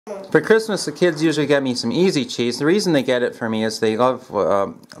For Christmas, the kids usually get me some easy cheese. The reason they get it for me is they love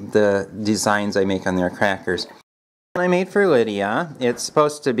the designs I make on their crackers. I made for Lydia. It's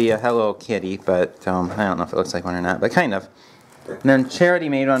supposed to be a Hello Kitty, but I don't know if it looks like one or not, but kind of. And then Charity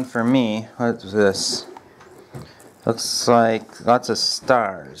made one for me. What's this? Looks like lots of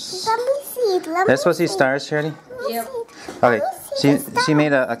stars. Let me see. That's supposed to be stars, Charity? Yep. Okay, she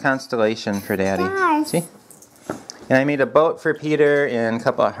made a constellation for Daddy. Stars. See? And I made a boat for Peter and a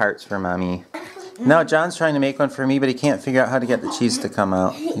couple of hearts for Mommy. Now John's trying to make one for me, but he can't figure out how to get the cheese to come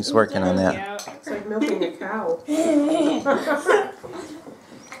out. He's working on that. It's like milking a cow.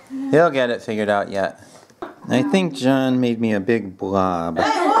 He'll get it figured out yet. I think John made me a big blob.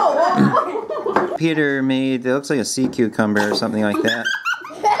 Peter made, it looks like a sea cucumber or something like that.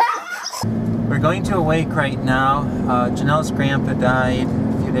 We're going to a wake right now. Janelle's grandpa died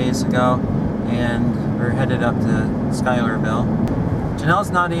a few days ago, and we're headed up to Schuylerville.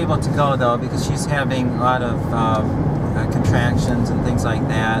 Janelle's not able to go though because she's having a lot of contractions and things like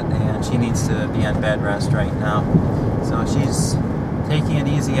that, and she needs to be on bed rest right now. So she's taking it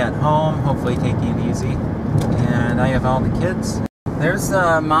easy at home, hopefully taking it easy. And I have all the kids. There's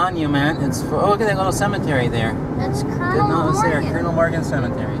a monument. It's for, oh, look at that little cemetery there. That's Colonel Morgan. Colonel Morgan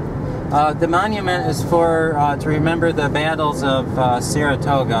Cemetery. The monument is for to remember the battles of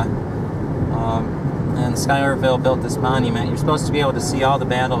Saratoga. And Schuylerville built this monument. You're supposed to be able to see all the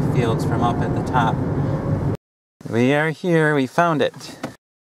battlefields from up at the top. We are here. We found it.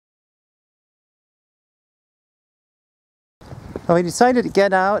 Well, we decided to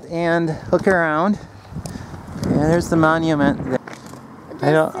get out and look around. And there's the monument.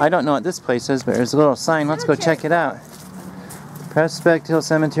 I don't know what this place is, but there's a little sign. Let's go check it out. Prospect Hill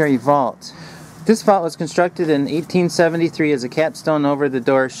Cemetery Vault. This vault was constructed in 1873 as a capstone over the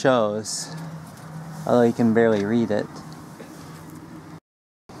door shows. Although you can barely read it.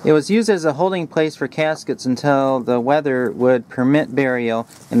 It was used as a holding place for caskets until the weather would permit burial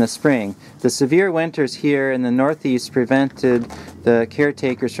in the spring. The severe winters here in the northeast prevented the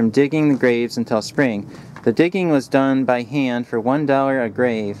caretakers from digging the graves until spring. The digging was done by hand for $1 a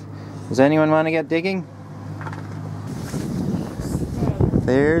grave. Does anyone want to get digging?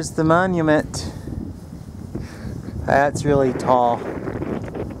 There's the monument. That's really tall.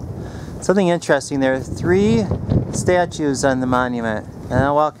 Something interesting, there are 3 statues on the monument. And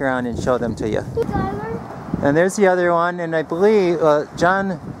I'll walk around and show them to you. And there's the other one, and I believe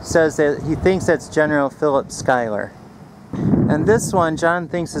John says that he thinks that's General Philip Schuyler. And this one, John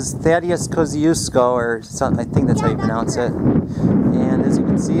thinks is Thaddeus Kosciuszko, or something. I think that's how you pronounce it. And as you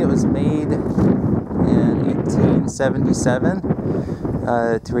can see, it was made in 1877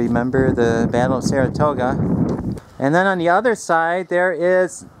 to remember the Battle of Saratoga. And then on the other side, there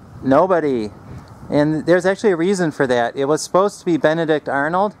is nobody. And there's actually a reason for that. It was supposed to be Benedict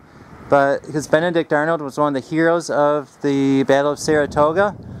Arnold, but because Benedict Arnold was one of the heroes of the Battle of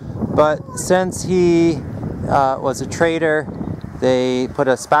Saratoga, but since he was a traitor, they put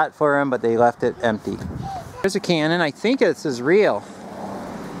a spot for him, but they left it empty. There's a cannon. I think this is real.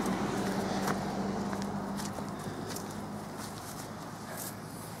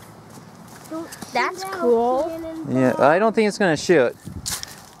 That's cool. Yeah, I don't think it's going to shoot.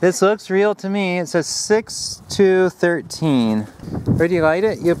 This looks real to me. It says 6-13. Where do you light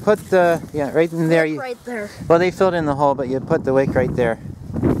it? You put the, yeah, right in there. Right there. Well, they filled in the hole, but you put the wick right there.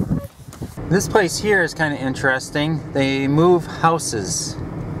 This place here is kind of interesting. They move houses.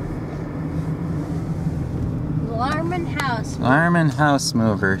 Alarm house. Alarm and house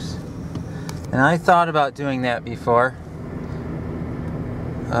movers. And I thought about doing that before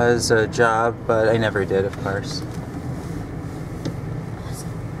as a job, but I never did, of course.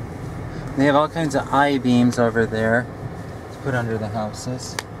 They have all kinds of I-beams over there to put under the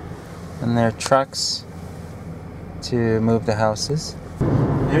houses. And there are trucks to move the houses.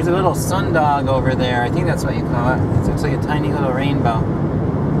 There's a little sundog over there. I think that's what you call it. It looks like a tiny little rainbow.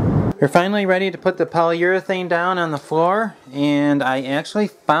 We're finally ready to put the polyurethane down on the floor, and I actually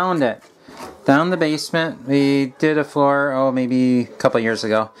found it. Down the basement, we did a floor, oh, maybe a couple years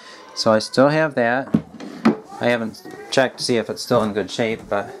ago. So I still have that. I haven't checked to see if it's still in good shape,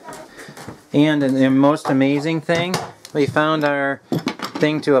 but... And the most amazing thing, we found our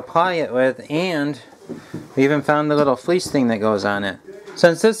thing to apply it with, and we even found the little fleece thing that goes on it.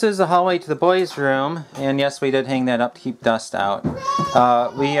 Since this is the hallway to the boys' room, and yes, we did hang that up to keep dust out,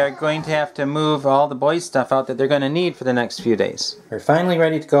 we are going to have to move all the boys' stuff out that they're going to need for the next few days. We're finally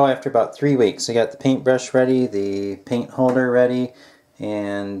ready to go after about 3 weeks. We got the paintbrush ready, the paint holder ready,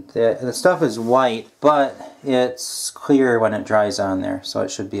 and the stuff is white, but it's clear when it dries on there, so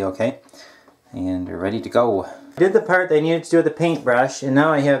it should be okay. And we're ready to go. I did the part they needed to do with the paintbrush, and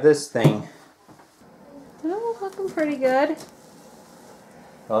now I have this thing. Oh, looking pretty good.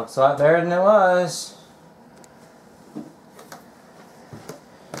 Looks a lot better than it was.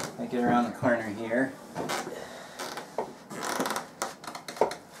 I get around the corner here.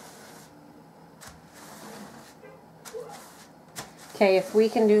 Okay, if we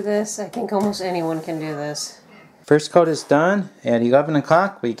can do this, I think almost anyone can do this. First coat is done. At 11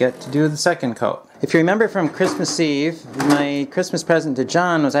 o'clock, we get to do the second coat. If you remember from Christmas Eve, my Christmas present to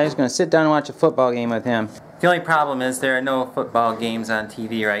John was I was going to sit down and watch a football game with him. The only problem is there are no football games on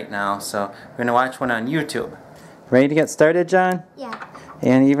TV right now, so we're going to watch one on YouTube. Ready to get started, John? Yeah.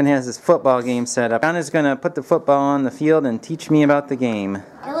 And he even has his football game set up. John is going to put the football on the field and teach me about the game.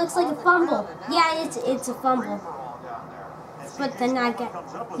 It looks like a fumble. Yeah, it's a fumble. But then I get...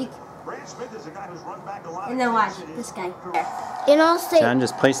 And then watch this guy. And I'll say... John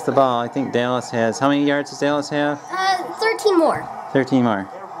just placed the ball. I think Dallas has... How many yards does Dallas have? 13 more. 13 more.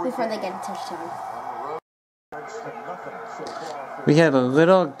 Before they get a touchdown. We have a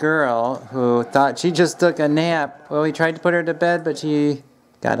little girl who thought she just took a nap. Well, we tried to put her to bed, but she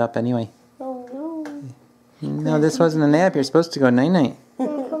got up anyway. Oh, no. No, this wasn't a nap. You're supposed to go night-night. Can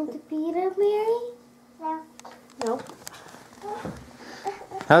I come to Peter, Mary? No. Nope.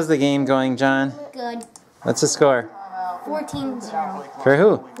 How's the game going, John? Good. What's the score? 14-0. For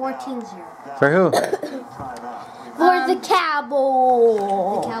who? 14-0. For who? For the Cowboys.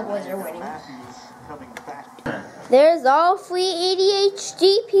 The Cowboys are winning. There's all three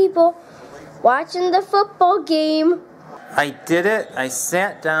ADHD people watching the football game. I did it. I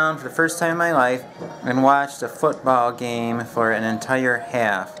sat down for the first time in my life and watched a football game for an entire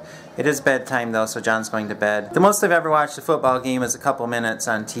half. It is bedtime though, so John's going to bed. The most I've ever watched a football game is a couple minutes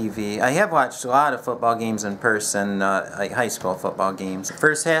on TV. I have watched a lot of football games in person, like high school football games. The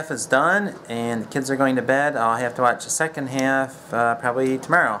first half is done and the kids are going to bed. I'll have to watch the second half probably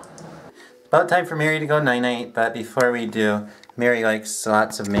tomorrow. About time for Mary to go night-night, but before we do, Mary likes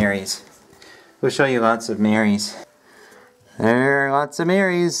lots of Marys. We'll show you lots of Marys. There are lots of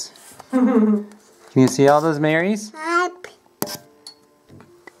Marys. Can you see all those Marys?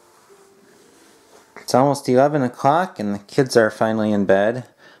 It's almost 11 o'clock and the kids are finally in bed,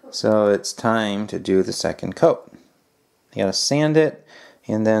 so it's time to do the second coat. You gotta sand it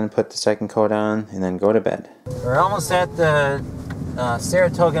and then put the second coat on and then go to bed. We're almost at the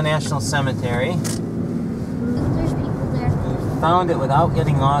Saratoga National Cemetery. There's people there. We found it without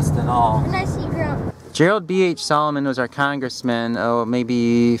getting lost at all. And I see girl. Gerald B.H. Solomon was our congressman,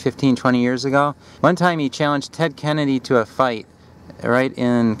 maybe 15, 20 years ago. One time he challenged Ted Kennedy to a fight right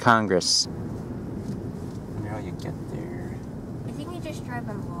in Congress. How you get there? I think we just drive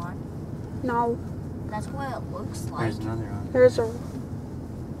on the lawn. No. That's what it looks like. There's another one. There's a...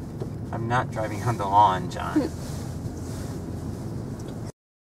 I'm not driving on the lawn, John.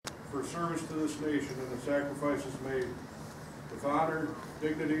 For service to this nation and the sacrifices made with honor,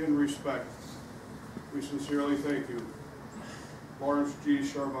 dignity, and respect, we sincerely thank you. Lawrence G.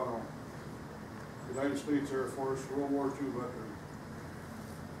 Charbonneau, United States Air Force, World War II veteran.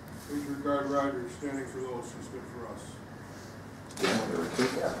 Patriot Guard Riders, standing for those who stood for us.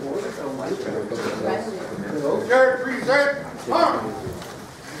 Okay, present, arm!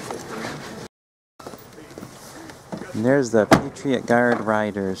 And there's the Patriot Guard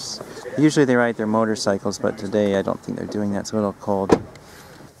Riders. Usually they ride their motorcycles, but today I don't think they're doing that. It's a little cold.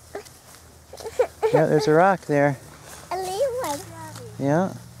 Yeah, there's a rock there.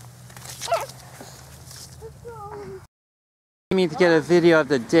 Yeah. We need to get a video of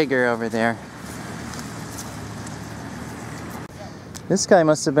the digger over there. This guy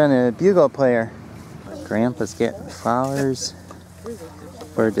must have been a bugle player. Grandpa's getting flowers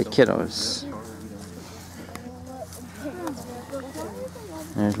for the kiddos.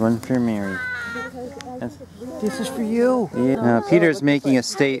 There's one for Mary. This is for you. Yeah. Now Peter's making a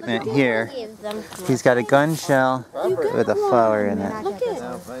statement here. He's got a gun shell with a flower in it. Look at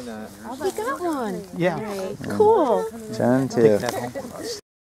he got one. Yeah. Cool. John too.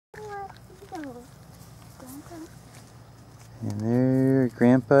 And there,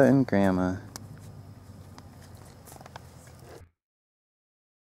 Grandpa and Grandma.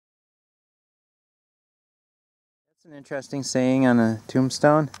 That's an interesting saying on a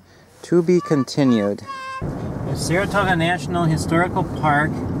tombstone. To be continued. There's Saratoga National Historical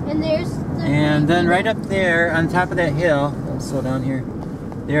Park. And there's And then right up there on top of that hill, slow down here,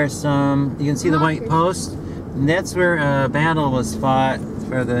 there's some, you can see the white post. And that's where a battle was fought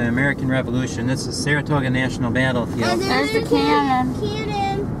for the American Revolution. This is Saratoga National Battlefield. And there's the cannon.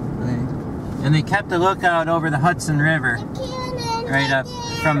 And they kept a lookout over the Hudson River right up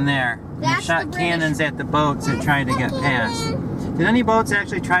from there. They shot cannons at the boats that tried to get past. Did any boats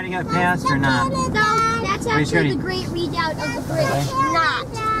actually try to get past or not? No, that's actually the Great Redoubt of the British. Not.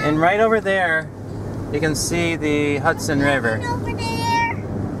 And right over there, you can see the Hudson River. Over there.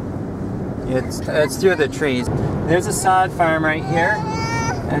 It's through the trees. There's a sod farm right here.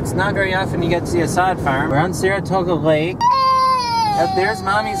 It's not very often you get to see a sod farm. We're on Saratoga Lake. Up there's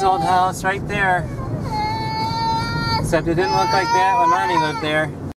Mommy's old house right there. Except it didn't look like that when Mommy lived there.